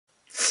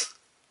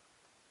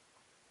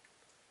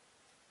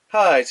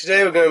Hi,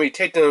 today we're going to be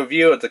taking a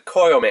review of the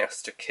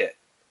coil-master kit.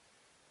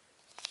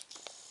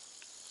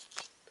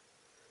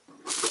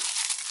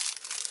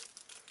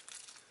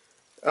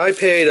 I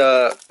paid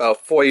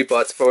about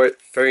 $40 for it,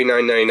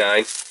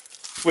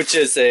 $39.99, which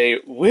is a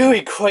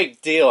really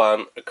great deal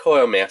on a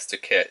coil-master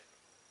kit.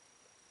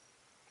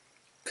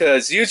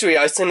 Because usually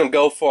I see them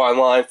go for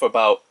online for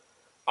about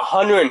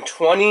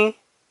 $120.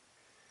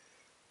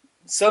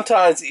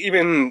 Sometimes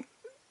even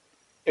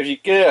if you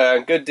get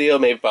a good deal,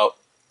 maybe about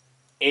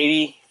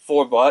 $84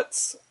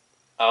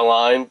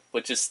 online,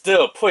 which is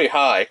still pretty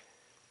high.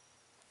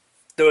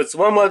 There was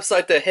one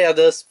website that had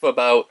this for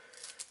about,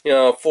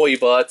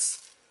 $40.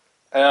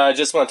 And I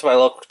just went to my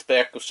local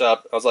tobacco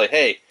shop. I was like,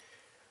 hey,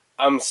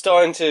 I'm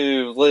starting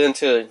to look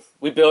into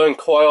rebuilding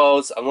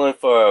coils. I'm looking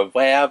for a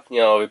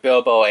REViEW,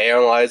 rebuildable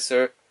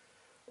analyzer,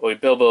 or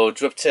rebuildable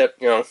drip tip,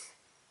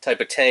 type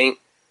of tank.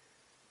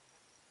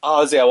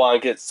 Obviously, I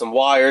want to get some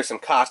wires, some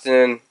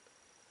cotton,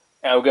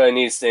 and I'm going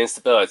to need some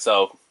instability.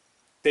 So,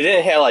 they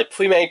didn't have like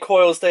pre-made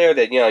coils there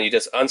that, you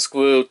just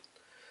unscrew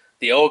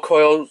the old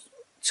coil,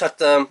 shut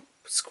them,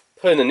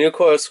 put in the new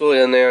coil, screw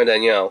it in there, and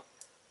then,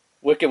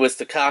 wick it with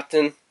the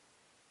cotton.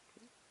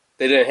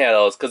 They didn't have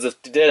those, because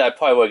if they did, I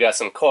probably would have got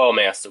some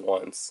coil-master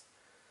ones.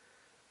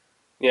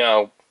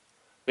 But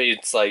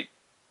it's like,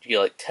 you get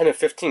like 10 or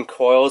 15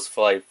 coils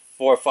for like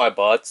 $4 or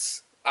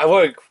 $5. I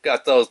would have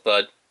got those,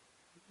 but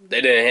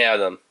they didn't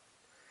have them.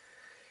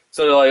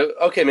 So they're like,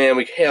 okay man,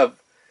 we have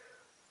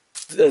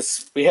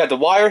this, we have the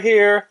wire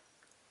here,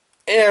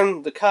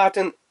 and the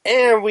cotton,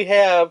 and we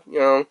have,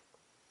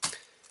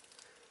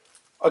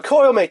 a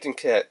coil making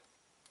kit.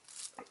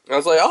 I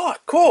was like, oh,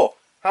 cool.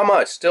 How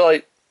much? They're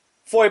like,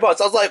 $40.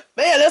 I was like,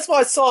 man, that's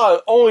what I saw on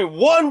only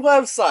one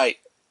website.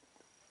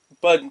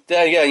 But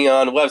then again,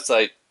 on the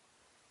website,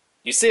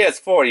 you see it's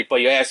 40,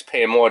 but you're actually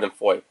paying more than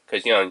 40.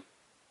 Because, you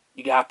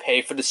gotta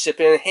pay for the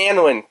shipping and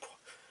handling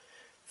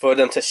for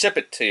them to ship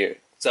it to you.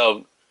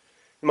 So,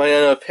 you might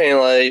end up paying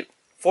like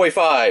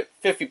 $45,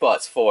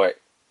 $50 for it.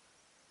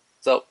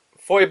 So,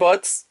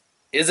 $40,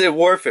 is it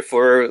worth it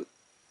for,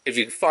 if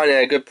you can find it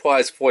at a good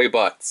price, $40?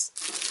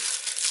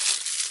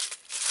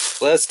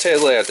 Let's take a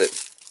look at it.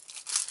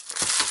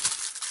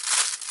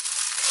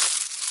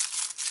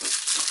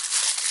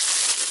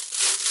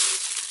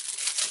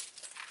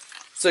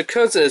 So it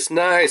comes in this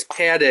nice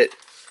padded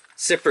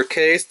zipper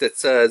case that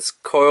says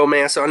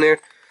coil-master on there.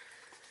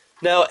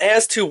 Now,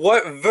 as to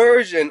what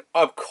version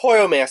of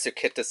coil-master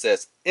kit this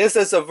is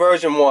this a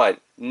version 1?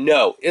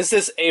 No. Is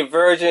this a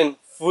version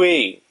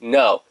 3?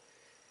 No.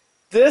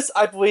 This,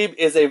 I believe,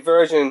 is a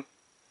version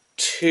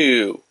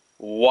 2.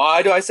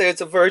 Why do I say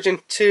it's a version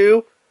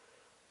 2?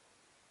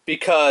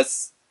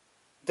 Because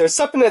there's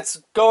something that's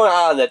going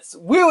on that's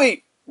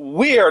really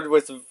weird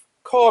with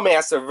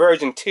coil-master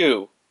version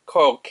 2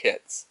 coil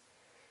kits.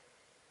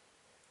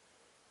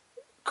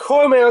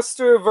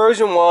 coil-master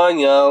version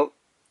 1,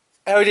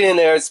 everything in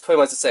there is pretty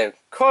much the same.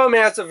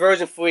 coil-master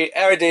version 3,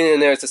 everything in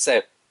there is the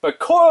same. But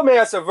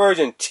coil-master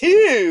version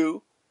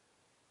 2,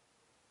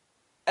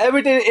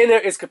 everything in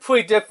there is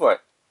completely different.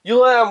 You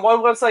look on one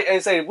website and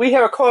you say, we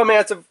have a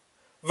coil-master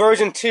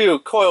version 2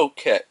 coil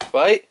kit,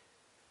 right?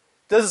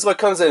 This is what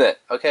comes in it,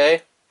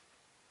 okay?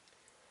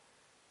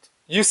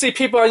 You see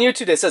people on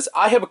YouTube that says,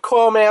 I have a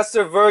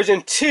coil-master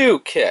version 2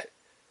 kit.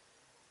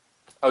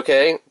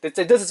 Okay, they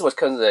say this is what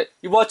comes in it.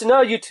 You watch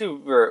another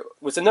YouTuber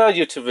with another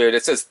YouTuber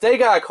that says they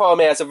got a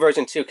coil-master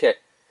version 2 kit,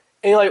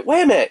 and you're like,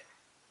 wait a minute,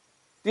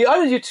 the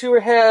other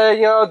YouTuber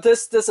had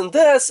this, and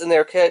this in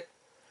their kit,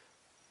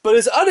 but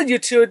this other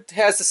YouTuber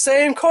has the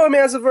same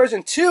coil-master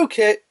version 2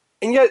 kit,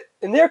 and yet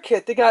in their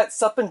kit they got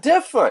something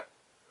different.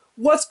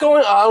 What's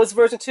going on with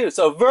version 2?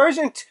 So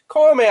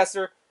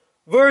coil-master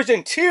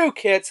version 2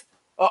 kits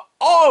are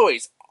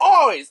always,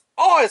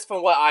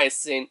 from what I've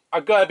seen, are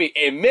going to be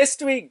a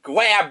mystery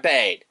grab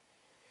bag.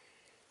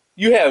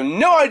 You have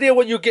no idea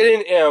what you're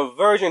getting in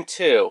version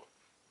 2.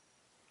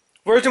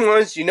 Version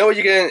 1, you know what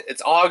you're getting,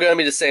 it's all going to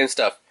be the same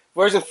stuff.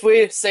 Version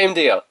 3, same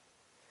deal.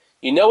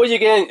 You know what you're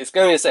getting, it's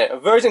going to be the same.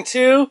 Version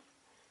 2,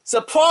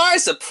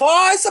 surprise,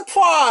 surprise,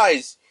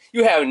 surprise!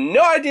 You have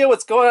no idea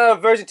what's going on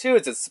in version 2,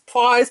 it's a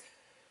surprise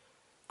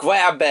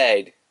grab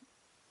bag.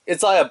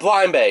 It's like a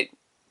blind bag.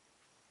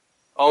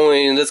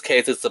 Only in this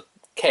case, it's a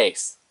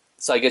case.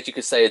 So I guess you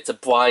could say it's a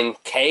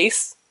blind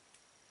case.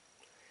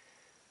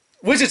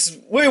 Which is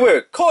really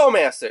weird.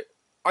 coil-master.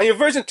 On your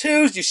version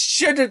 2s, you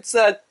should have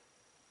said,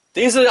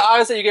 these are the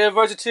items that you get in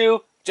version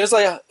 2, just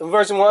like in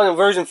version 1 and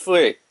version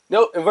 3.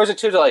 Nope, in version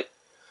 2, they're like,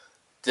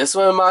 this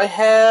one might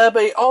have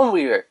a ohm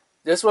reader.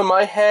 This one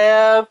might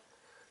have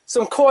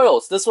some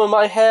coils. This one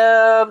might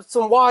have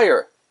some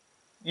wire.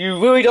 You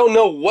really don't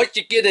know what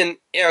you're getting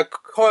in a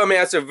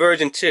coil-master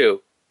version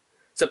 2.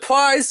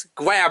 Surprise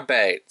grab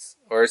bags.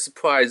 Or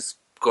surprise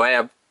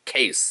grab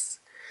case.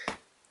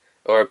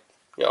 Or,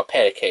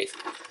 padded case.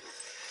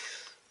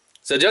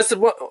 So just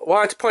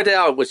wanted to point that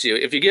out with you.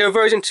 If you get a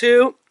version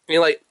 2, and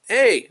you're like,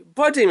 hey,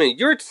 Blood Demon,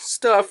 your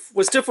stuff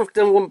was different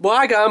than what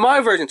I got in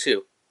my version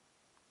 2.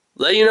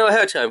 Let you know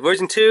ahead of time.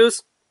 Version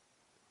 2s,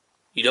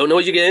 you don't know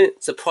what you're getting.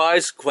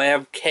 Surprise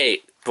grab case.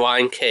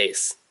 blind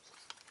case.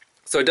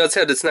 So it does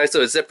have this nice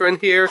little zipper in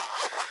here,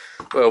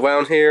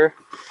 around here.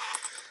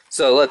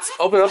 So let's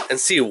open up and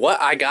see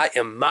what I got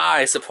in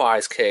my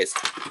surprise case.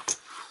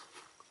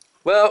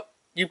 Well,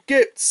 you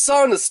get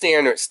some of the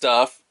standard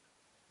stuff.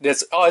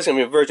 There's always going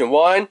to be version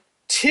 1,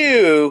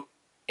 2,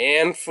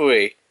 and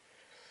 3.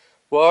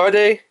 What are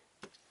they?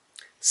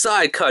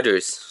 Side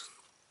cutters.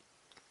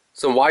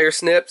 Some wire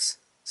snips,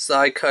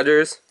 side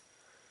cutters.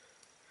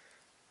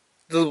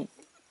 The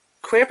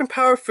clamping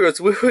power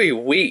feels really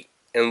weak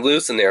and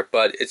loose in there,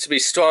 but it should be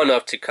strong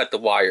enough to cut the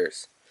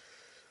wires.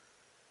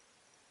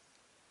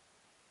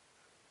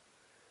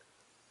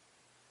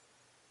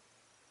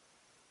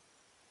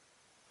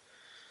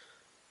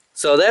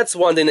 So that's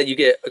one thing that you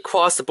get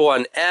across the board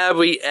on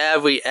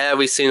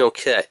every single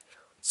kit.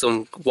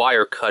 Some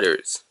wire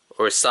cutters,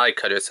 or side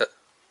cutters,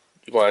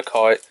 you want to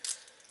call it.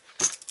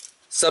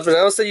 Something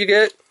else that you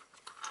get,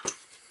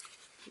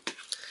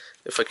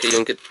 if I can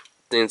even get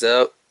things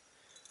out,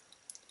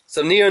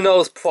 some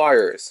needle-nose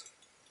pliers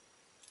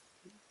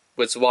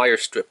with wire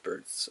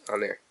strippers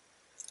on there.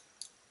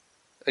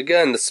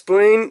 Again, the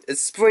spring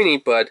is springy,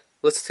 but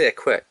let's take it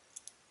quick.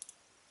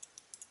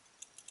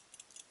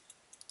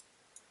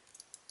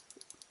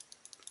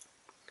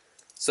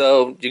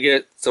 So you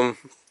get some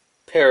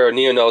pair of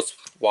needle-nose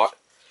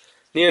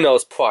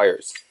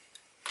pliers,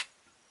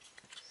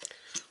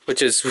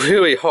 which is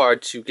really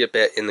hard to get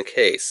back in the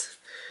case.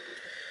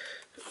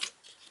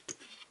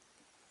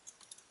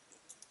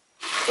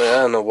 But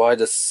I don't know why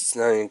this is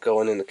not even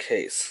going in the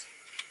case.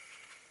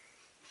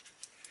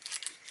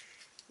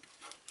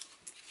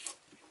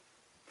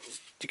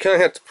 You kind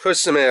of have to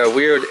push them at a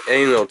weird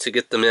angle to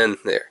get them in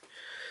there.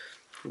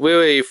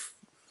 Really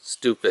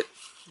stupid.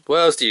 What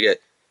else do you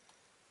get?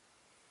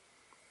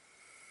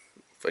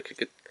 If I could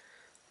get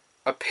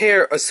a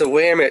pair of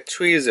ceramic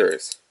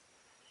tweezers.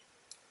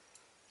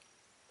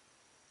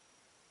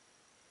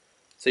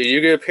 So you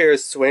get a pair of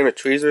ceramic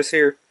tweezers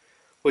here,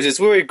 which is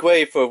really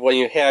great for when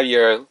you have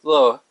your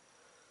little,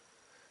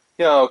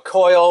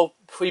 coil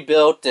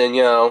pre-built,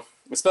 and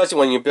especially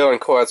when you're building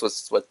coils, which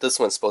is what this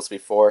one's supposed to be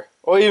for,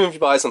 or even if you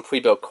buy some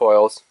pre-built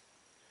coils,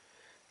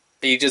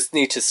 but you just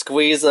need to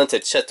squeeze them to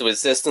check the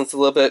resistance a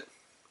little bit.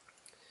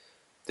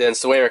 Then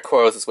ceramic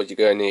coils is what you're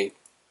going to need.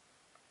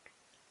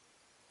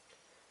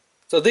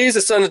 So these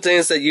are some of the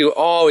things that you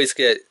always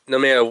get, no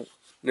matter,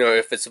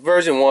 if it's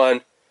version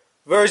 1,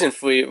 version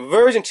 3,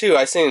 version 2.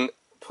 I've seen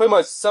pretty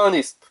much some of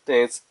these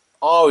things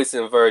always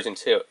in version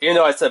 2. Even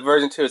though I said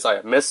version 2 is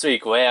like a mystery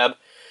grab,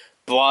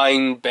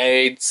 blind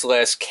bait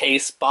 /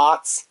 case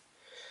box.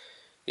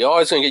 You're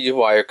always going to get your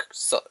wire /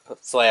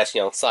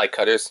 side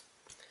cutters,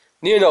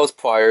 needle-nose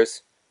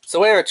pliers,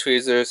 ceramic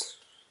tweezers,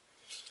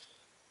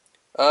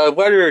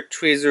 weather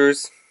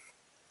tweezers,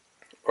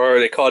 or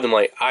they call them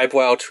like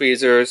eyebrow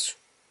tweezers.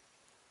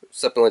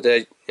 Something like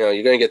that,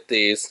 you're going to get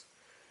these.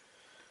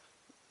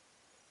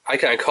 I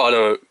kind of call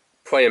them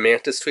praying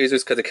mantis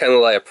tweezers because they're kind of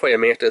like a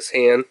praying mantis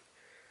hand.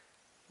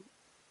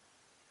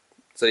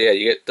 So yeah,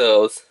 you get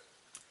those.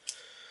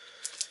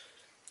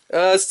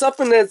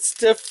 Something that's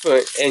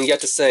different and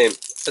yet the same.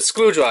 A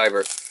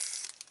screwdriver.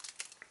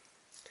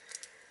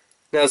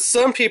 Now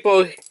some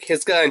people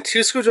has gotten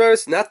 2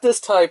 screwdrivers, not this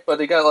type, but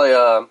they got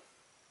like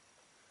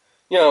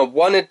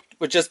one that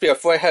would just be a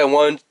flathead and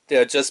one that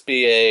would just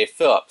be a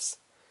Phillips.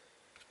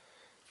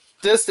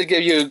 This to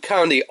give you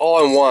kind of the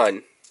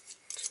all-in-one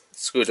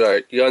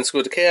screwdriver. You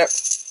unscrew the cap,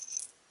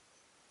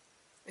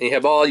 and you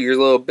have all your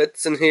little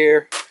bits in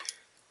here,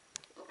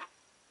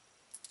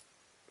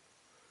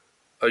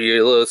 or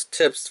your little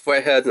tips,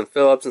 flatheads, and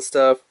Phillips and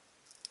stuff.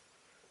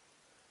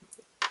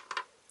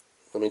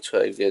 Let me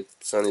try to get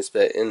some of these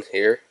back in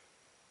here.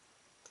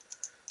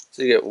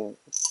 So you get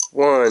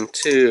 1,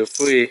 2,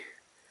 3,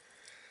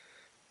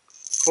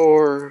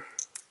 4,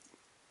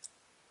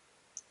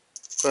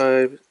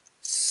 5,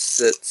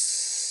 6,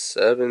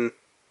 7,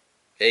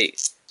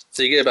 8.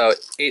 So you get about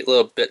 8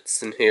 little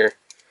bits in here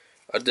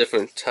of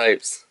different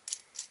types.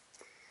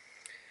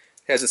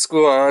 It has a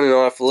screw on and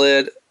off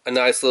lid, a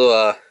nice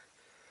little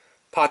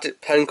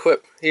pocket pen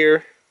clip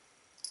here,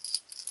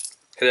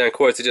 and then of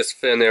course it just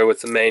fit in there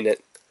with the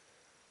magnet.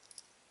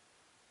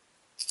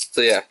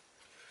 So yeah.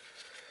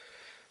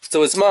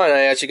 So with mine,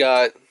 I actually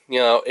got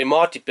a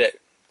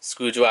multi-bit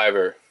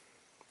screwdriver.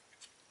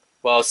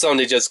 Well, some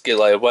they just get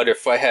like a weather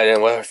flathead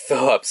and weather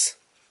Phillips.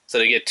 So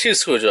they get 2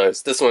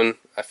 screwdrivers. This one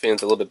I feel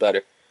is a little bit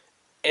better.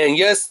 And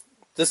yes,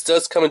 this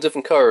does come in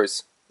different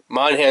colors.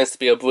 Mine has to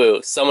be a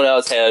blue. Someone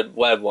else had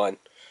red one.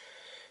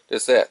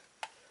 Just that.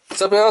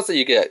 Something else that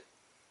you get.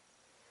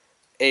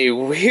 A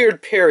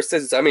weird pair of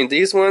scissors. I mean,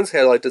 these ones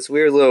had like this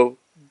weird little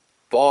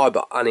bob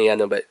on the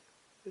end of it.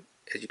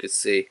 As you can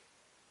see.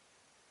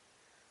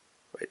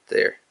 Right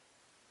there.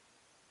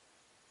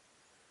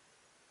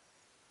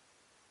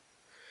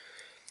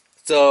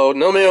 So,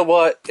 no matter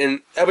what,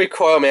 in every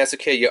coil-master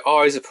kit, you're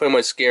always pretty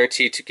much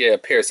guaranteed to get a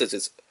pair of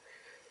scissors.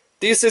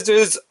 These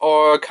scissors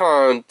are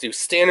kind of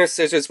standard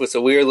scissors with a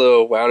weird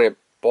little rounded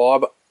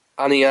bob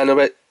on the end of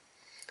it.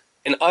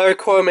 In other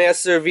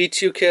coil-master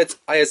V2 kits,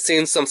 I have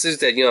seen some screws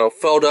that, you know,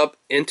 fold up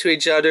into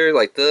each other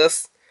like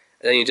this,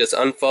 and then you just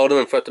unfold them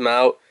and put them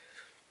out.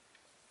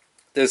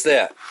 There's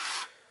that.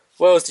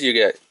 What else do you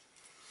get?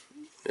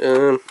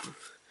 You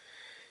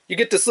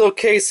get this little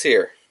case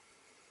here.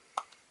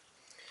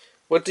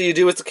 What do you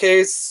do with the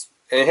case?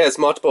 And it has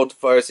multiple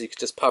dividers so you can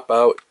just pop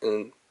out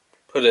and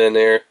put it in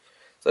there.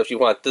 So if you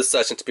want this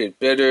section to be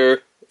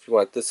bigger, if you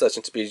want this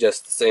section to be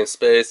just the same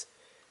space.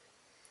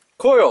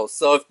 Coils.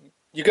 So if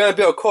you're going to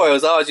build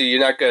coils, obviously you're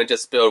not going to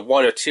just build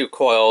 1 or 2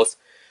 coils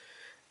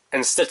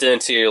and stick it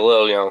into your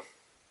little, you know,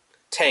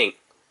 tank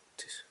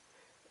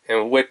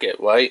and wick it,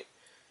 right?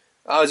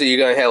 Obviously you're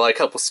going to have like a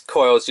couple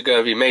coils. You're going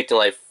to be making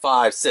like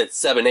 5, 6,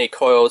 7, 8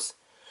 coils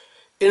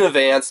in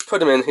advance. Put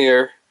them in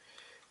here.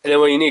 And then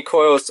when you need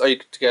coils, all you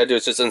gotta do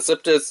is just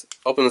unzip this,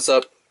 open this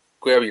up,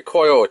 grab your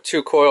coil or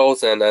 2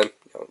 coils, and then,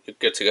 you know, you're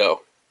good to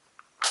go.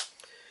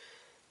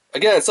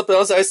 Again, something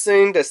else I've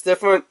seen that's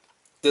different.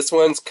 This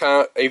one's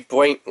kind of a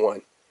blank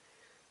one.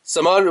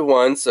 Some other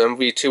ones,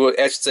 V2 will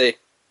actually say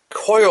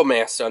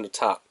coil-master on the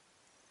top.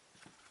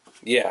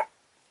 Yeah.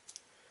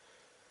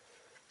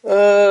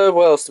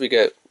 What else do we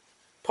get?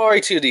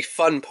 Party to the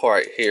fun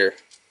part here.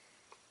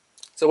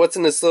 So what's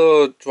in this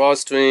little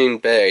drawstring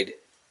bag?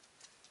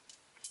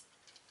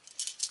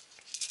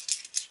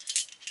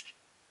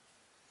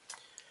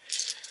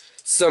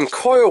 Some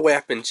coil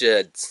weapon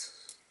jids.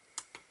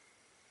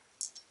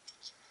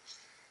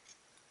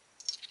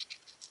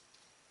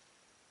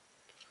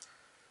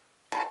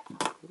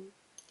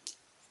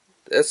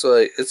 That's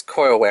right, it's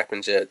coil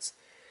weapon jids.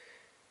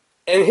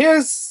 And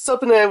here's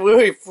something that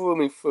really threw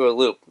me for a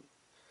loop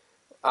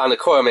on the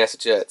coil-master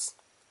jids.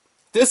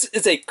 This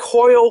is a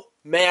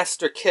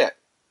coil-master kit.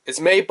 It's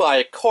made by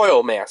a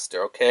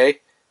coil-master,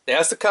 okay?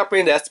 That's the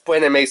company, that's the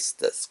brand that makes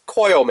this,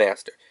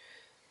 coil-master.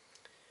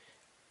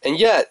 And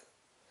yet,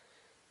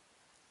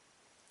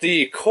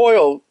 the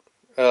coil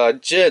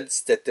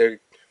jids that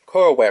they're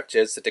coil wrap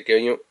jids that they're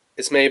giving you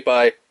is made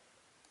by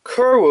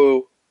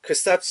Kuru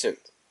Conception.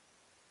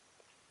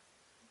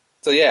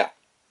 So yeah,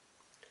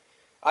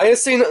 I have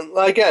seen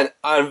again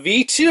on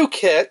V2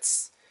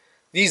 kits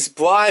these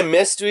blind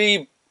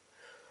mystery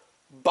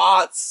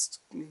bots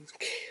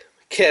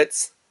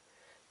kits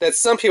that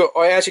some people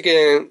are actually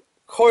getting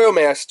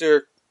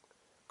coil-master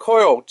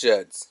coil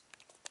jids,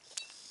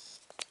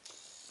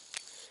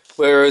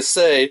 where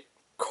say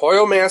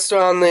coil-master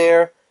on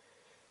there,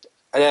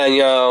 and then, you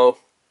know,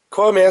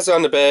 coil-master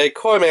on the bag,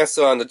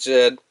 coil-master on the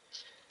jid,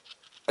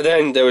 and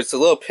then there was a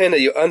little pin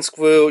that you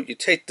unscrew, you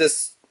take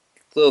this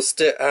little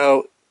stick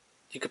out,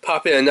 you could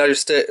pop in another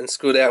stick and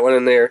screw that one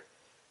in there.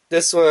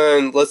 This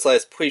one looks like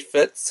it's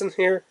pre-fits in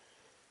here.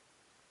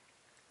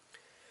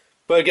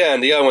 But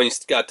again, the other one you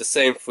got the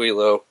same 3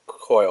 little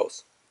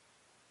coils.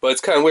 But it's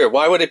kind of weird.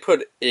 Why would they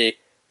put a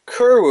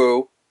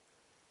Kuru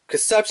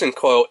Conception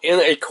coil in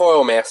a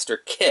coil-master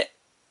kit?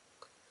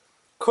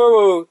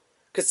 Kuru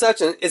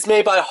Conception is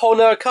made by a whole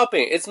nother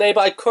company. It's made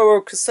by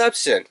Kuru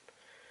Conception.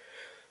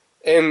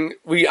 And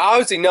we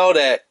obviously know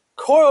that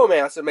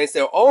coil-master makes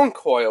their own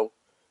coil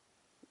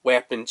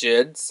weapon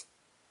jids,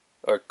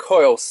 or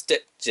coil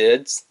stick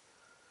jids,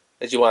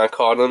 as you want to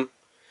call them.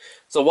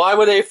 So why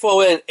would they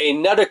throw in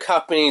another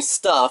company's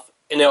stuff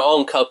in their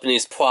own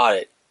company's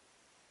product?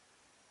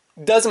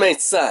 Doesn't make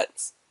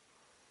sense.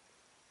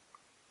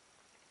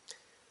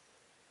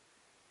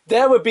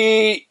 That would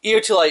be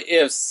equal to like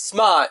if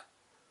Smart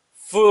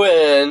threw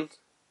in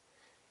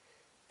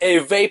a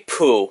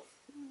REViEW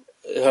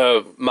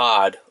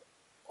mod,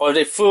 or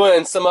they threw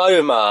in some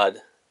other mod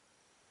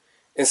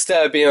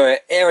instead of being an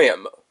area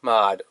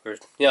mod, or,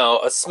 you know,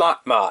 a Smart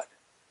mod.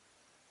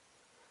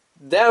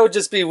 That would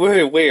just be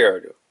really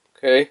weird,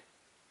 okay?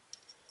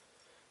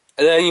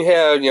 And then you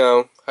have, you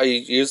know, how you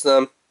use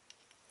them.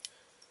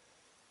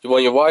 You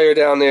want your wire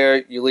down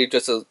there, you leave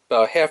just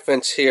about a ½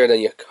 inch here,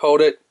 then you hold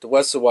it. The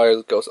rest of the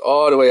wire goes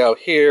all the way out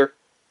here.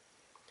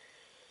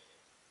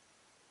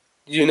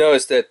 You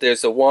notice that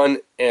there's a 1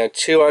 and a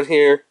 2 on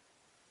here.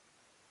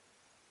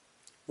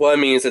 1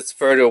 means it's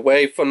further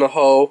away from the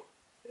hole,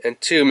 and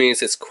 2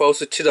 means it's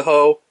closer to the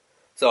hole.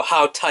 So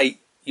how tight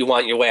you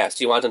want your wraps.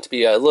 Do you want them to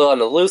be a little on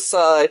the loose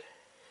side,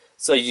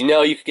 so you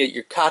know you can get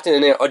your cotton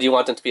in there, or do you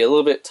want them to be a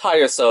little bit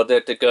tighter so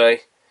that they're going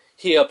to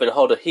heat up and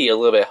hold the heat a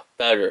little bit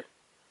better?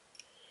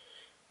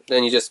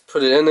 Then you just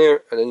put it in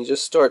there, and then you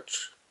just start.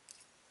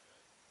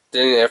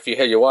 Then after you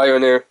have your wire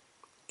in there,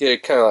 get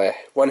it kind of like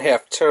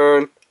 1/2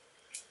 turn.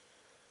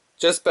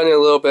 Just bend it a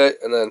little bit,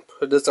 and then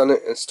put this on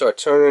it and start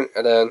turning,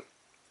 and then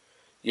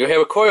you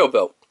have a coil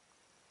built.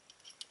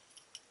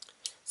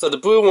 So the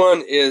blue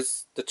one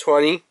is the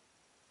 20.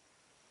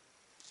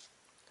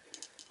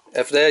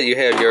 After that, you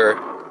have your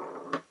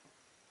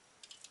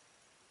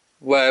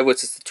red,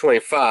 which is the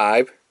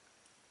 25.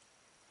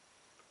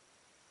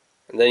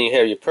 And then you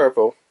have your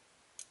purple,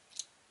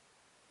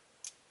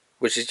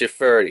 which is your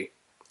 30.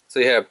 So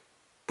you have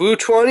blue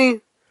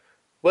 20,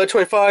 red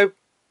 25,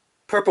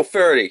 purple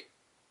 30.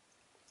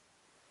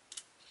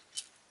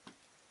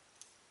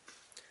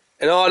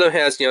 And all of them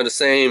has, you know, the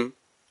same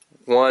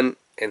 1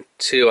 and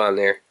 2 on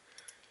there.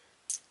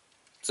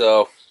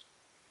 So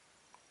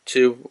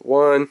 2,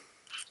 1,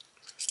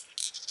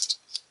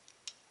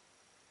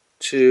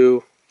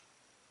 2,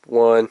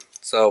 1.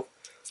 So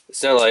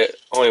it's not like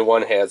only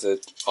one has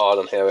it, all of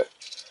them have it.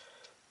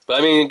 But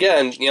I mean,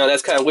 again, you know,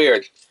 that's kind of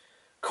weird.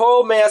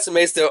 coil-master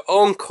makes their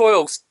own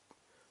coil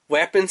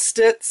weapon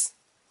sticks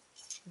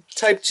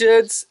type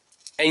jids,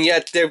 and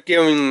yet they're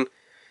giving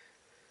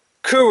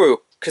Kuru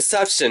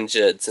conception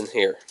jids in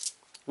here,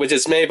 which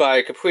is made by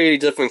a completely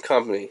different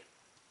company.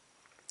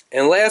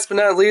 And last but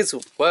not least,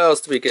 what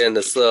else do we get in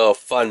this little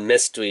fun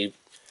mystery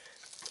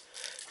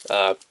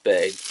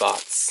bag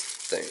box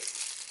thing?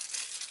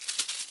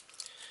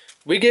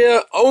 We get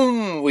an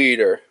ohm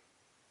weeder.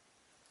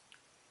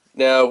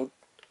 Now,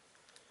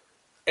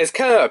 it's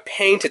kind of a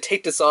pain to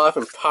take this off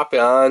and pop it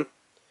on.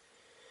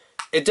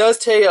 It does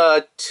take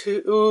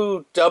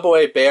 2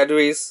 AA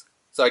batteries,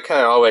 so I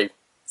kind of already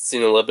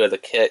seen a little bit of the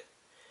kit.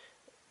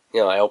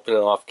 You know, I open it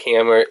off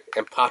camera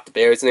and pop the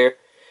batteries in there.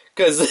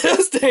 Because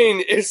this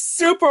thing is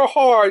super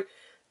hard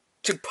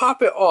to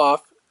pop it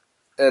off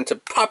and to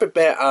pop it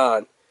back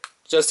on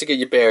just to get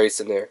your batteries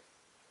in there.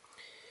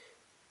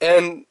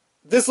 And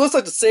this looks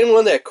like the same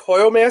one that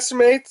coil-master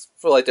made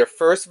for like their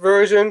first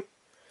version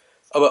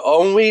of an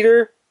ohm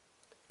weeder.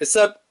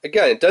 Except,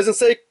 again, it doesn't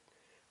say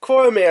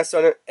coil-master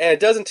on it, and it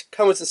doesn't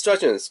come with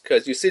instructions,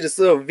 because you see this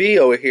little V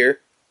over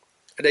here,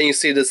 and then you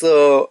see this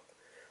little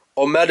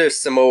ohmmeter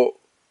symbol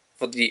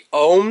for the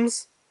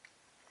ohms.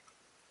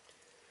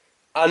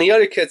 On the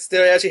other kits,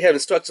 they actually have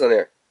instructions on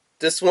there.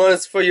 This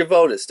one's for your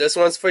voltage, this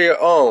one's for your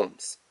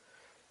ohms.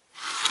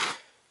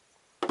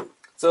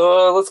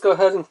 So let's go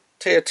ahead and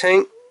take a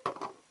tank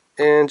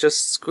and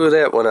just screw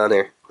that one on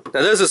there.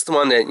 Now this is the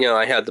one that, you know,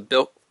 I had the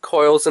built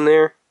coils in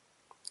there.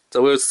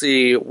 So we'll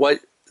see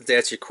what is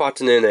actually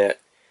clocking in at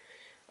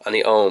on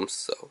the ohms.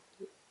 So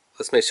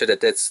let's make sure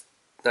that that's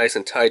nice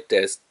and tight,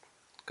 that's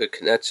good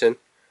connection.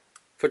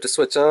 Put the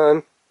switch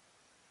on.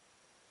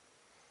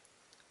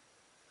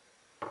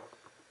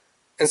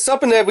 And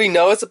something that we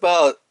notice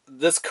about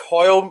this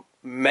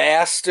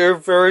coil-master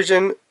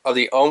version of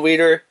the ohm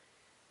weeder,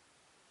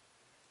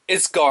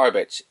 it's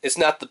garbage. It's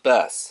not the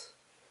best.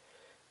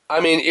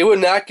 I mean, it would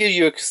not give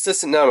you a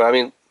consistent number. I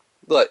mean,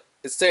 look,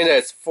 it's saying that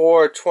it's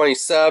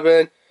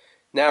 427.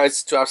 Now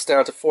it drops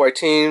down to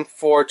 418,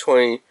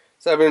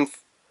 427,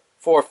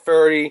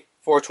 430,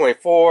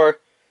 424.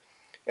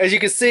 As you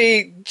can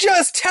see,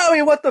 just tell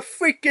me what the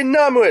freaking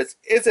number is.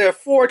 Is it a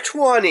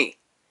 420?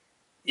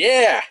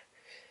 Yeah.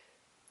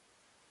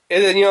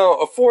 Is it, you know,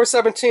 a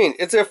 417?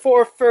 Is it a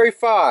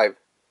 435?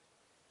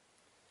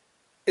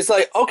 It's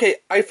like, okay,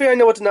 I feel I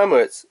know what the number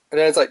is. And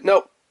then it's like,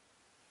 nope.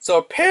 So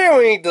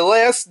apparently the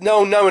last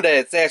known number that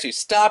it's actually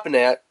stopping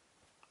at,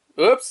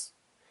 oops,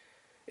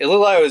 it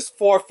looked like it was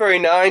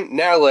 439,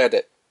 now let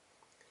it.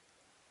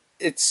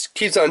 It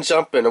keeps on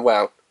jumping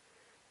around.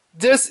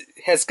 This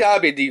has got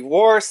to be the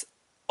worst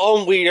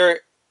ohm weeder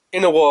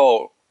in the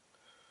world.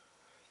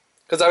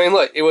 Because, I mean,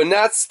 look, it will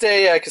not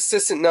stay at a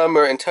consistent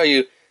number and tell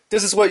you,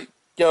 this is what,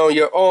 you know,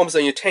 your ohms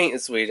on your tank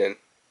is reading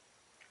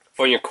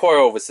for your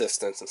coil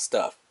resistance and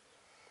stuff.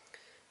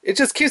 It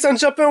just keeps on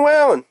jumping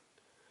around.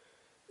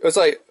 It was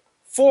like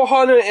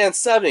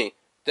 470.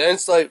 Then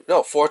it's like,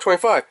 no,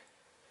 425.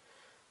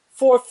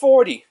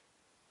 440,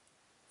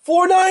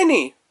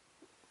 490,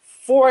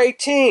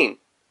 418.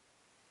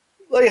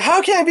 Like,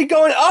 how can it be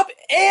going up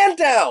and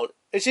down?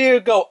 It should either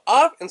go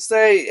up and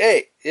say,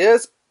 hey,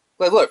 it's,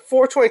 like, look,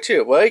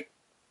 422, right?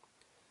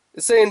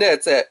 It's saying that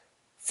it's at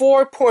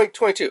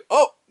 4.22.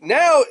 Oh,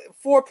 now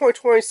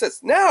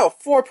 4.26. Now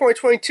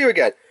 4.22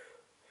 again.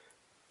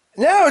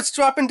 Now it's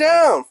dropping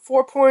down.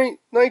 4.19,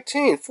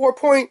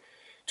 4.22,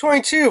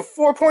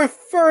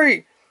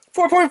 4.30,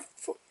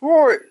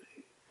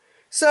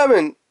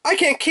 4.47. I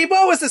can't keep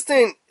up with this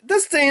thing.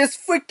 This thing is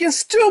freaking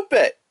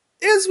stupid.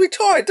 It's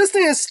retarded. This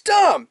thing is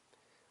dumb.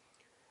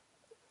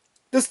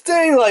 This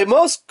thing, like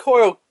most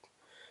coil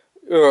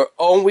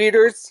ohm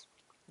weeders,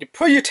 you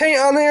put your tank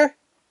on there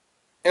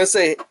and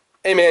say,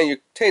 hey man, your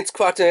tank's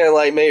clocked in at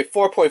like maybe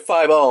 4.5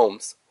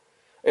 ohms.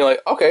 And you're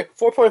like, okay,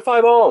 4.5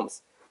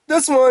 ohms.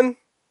 This one,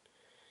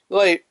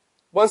 like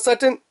 1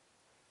 second,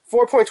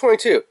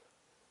 4.22.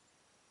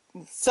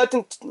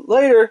 Second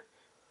later,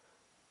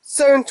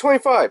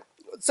 725.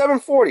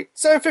 740,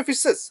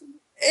 756,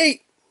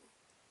 8.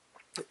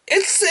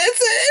 It's a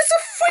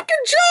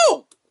freaking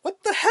joke.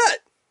 What the heck?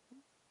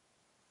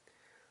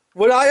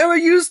 Would I ever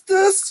use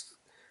this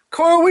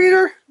coil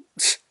weeder?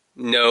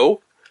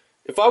 No.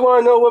 If I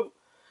want to know what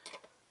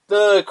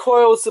the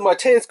coils in my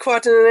tank's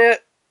clocked in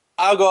at,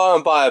 I'll go out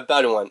and buy a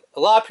better one. A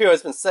lot of people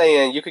have been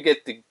saying you could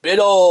get the big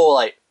old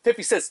like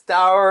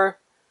 $56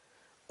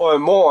 or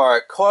more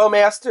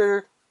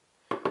coil-master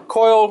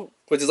coil,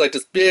 which is like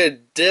this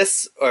big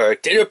disc or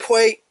dinner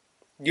plate,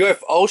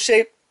 UFO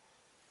shape.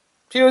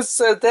 People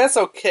said that's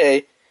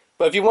okay,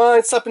 but if you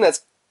want something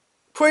that's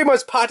pretty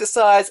much pocket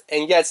size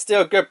and yet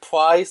still a good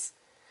price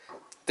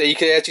that you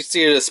can actually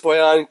see the display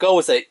on, go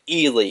with an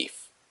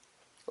E-Leaf.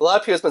 A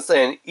lot of people have been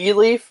saying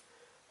E-Leaf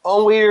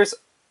ohm weeders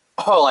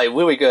are like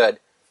really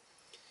good.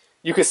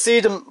 You can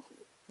see them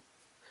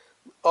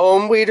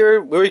ohm reader,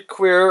 really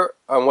clear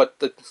on what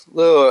the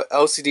little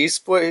LCD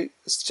display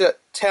is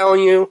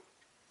telling you.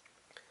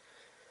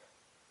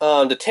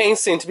 The tank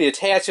seems to be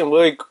attaching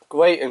really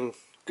great and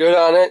good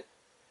on it.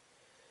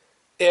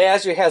 It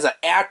actually has an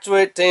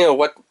accurate thing of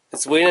what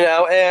it's reading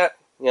out at.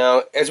 You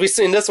know, as we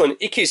see in this one,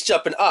 it keeps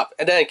jumping up,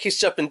 and then it keeps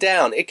jumping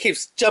down. It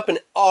keeps jumping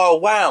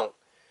all around.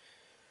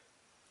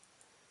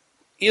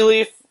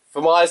 E-leaf,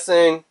 from what I've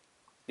seen,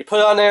 you put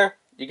it on there,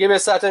 you give it a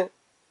second,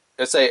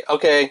 it'll say,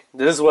 okay,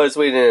 this is what it's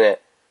reading in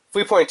it.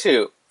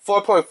 3.2,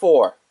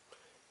 4.4.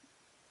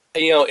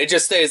 And you know, it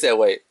just stays that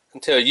way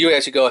until you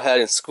actually go ahead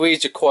and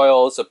squeeze your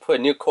coils or put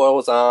new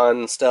coils on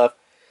and stuff.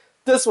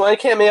 This one, it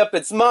can't make up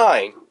its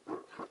mind.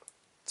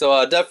 So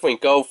I'll definitely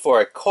go for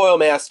a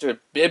coil-master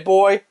big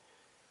boy.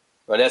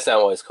 Well, that's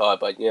not what it's called,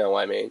 but you know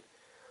what I mean.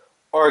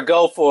 Or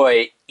go for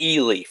a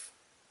E-leaf.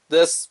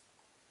 This,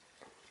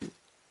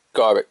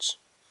 garbage.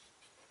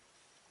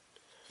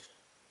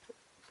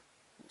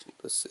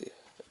 Let's see.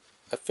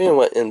 I think it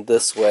went in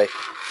this way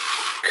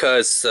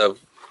because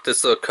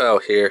this little coil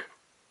here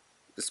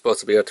is supposed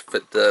to be able to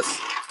fit this.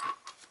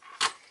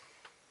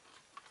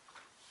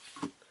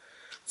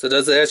 So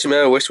does it actually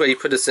matter which way you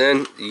put this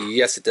in?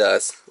 Yes, it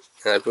does.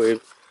 And I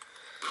believe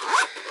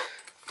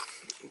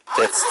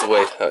that's the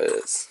way how it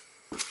is.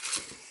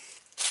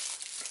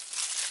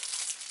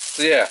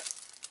 So yeah,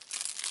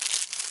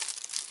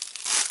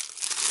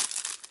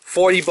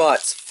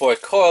 $40 for a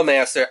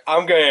coil-master.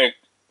 I'm gonna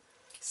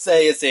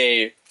say it's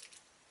a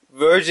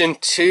version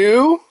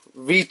 2,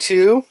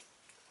 V2,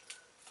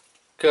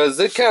 because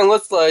it kind of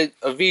looks like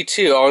a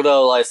V2,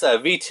 although like I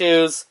said,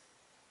 V2s,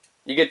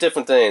 you get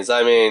different things.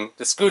 I mean,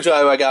 the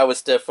screwdriver I got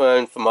was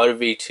different from other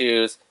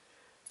V2s.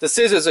 The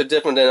scissors are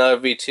different than other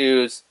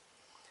V2s.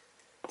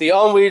 The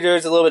ohm reader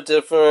is a little bit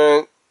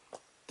different.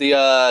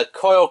 The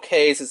coil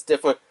case is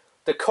different.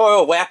 The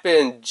coil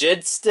wrapping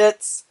jig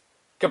sticks,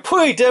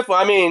 completely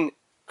different. I mean,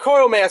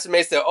 coil-master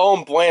makes their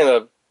own brand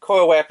of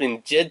coil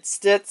wrapping jig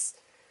sticks,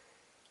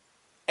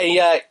 and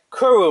yet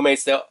Kuru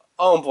makes their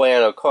own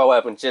brand of coil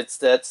wrapping jig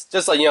sticks.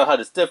 Just like you know how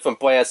there's different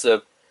brands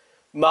of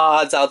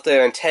mods out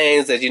there and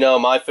tanks. As you know,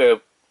 my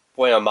favorite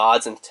brand of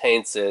mods and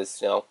tanks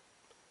is, you know,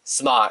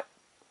 Smart.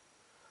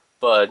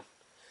 But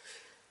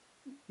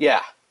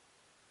yeah,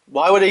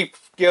 why would they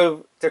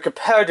give their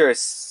competitors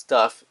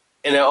stuff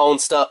in their own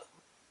stuff,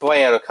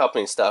 brand or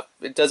company stuff?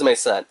 It doesn't make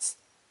sense.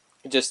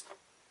 It just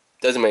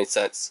doesn't make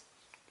sense.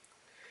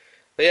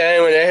 But yeah,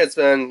 anyway, that has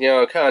been, you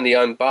know, kind of the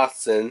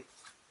unboxing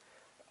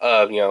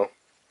of, you know,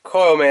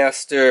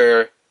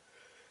 coil-master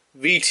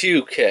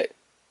V2 kit.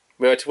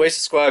 Remember to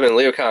subscribe and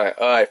leave a comment.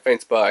 Alright,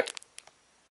 thanks, bye.